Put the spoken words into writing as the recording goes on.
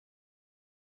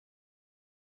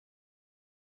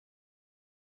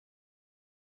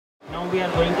Now we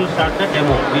are going to start the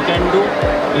demo. We can do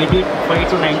 85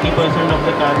 to 90% of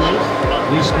the garments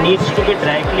which needs to be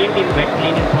dry cleaned in wet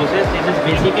cleaning process. This is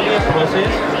basically a process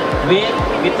where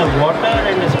with the water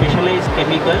and the specialized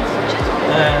chemicals,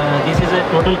 this is a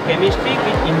total chemistry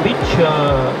in which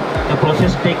the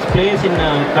process takes place in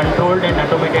a controlled and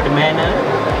automated manner,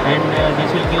 and this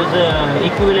will give the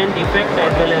equivalent effect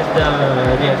as well as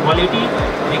the quality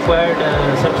required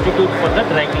substitute for the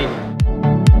dry cleaning.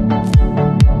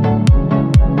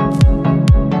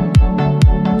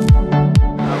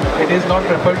 It is not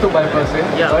referred to bypass it,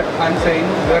 but I'm saying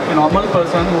that a normal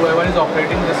person, whoever is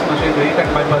operating this machinery, can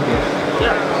bypass it.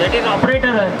 Yeah, that is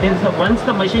operator. Once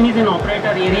the machine is in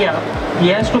operator area,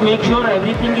 he has to make sure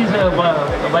everything is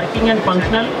working and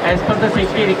functional as per the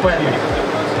safety requirements.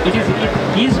 It is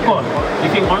his call.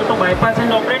 If he want to bypass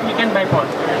and operate, he can bypass.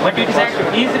 But it is at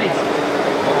his risk.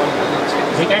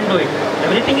 He can do it.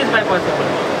 Everything is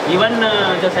bypassable. Even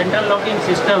the central locking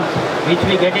systems which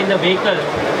we get in the vehicle,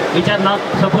 which are not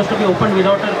supposed to be opened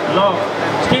without a lock,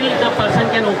 still the person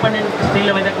can open and steal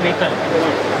away the vehicle.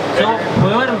 So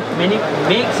whoever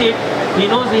makes it, he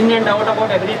knows in and out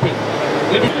about everything.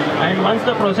 And once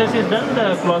the process is done,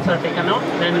 the clothes are taken out,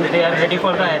 then they are ready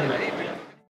for the iron.